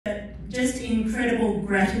just incredible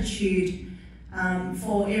gratitude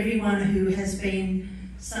for everyone who has been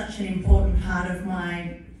such an important part of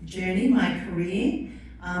my journey, my career.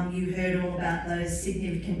 You heard all about those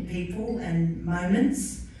significant people and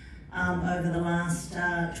moments over the last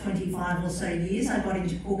 25 or so years. I got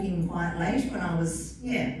into cooking quite late, when I was,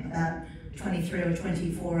 about 23 or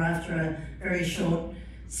 24, after a very short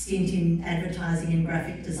stint in advertising and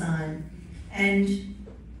graphic design. And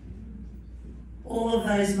all of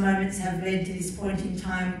those moments have led to this point in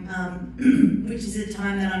time, which is a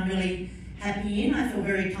time that I'm really happy in. I feel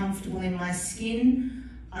very comfortable in my skin.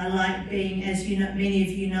 I like being, as you know, many of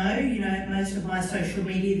you know, most of my social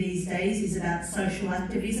media these days is about social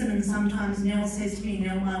activism, and sometimes Nell says to me,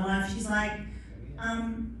 my wife, she's like,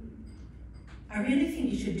 I really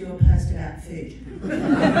think you should do a post about food. I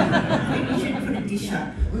think you should put a dish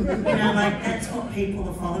up. Like, that's what people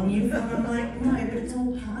are following you for. And I'm like, no, but it's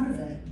all part of it.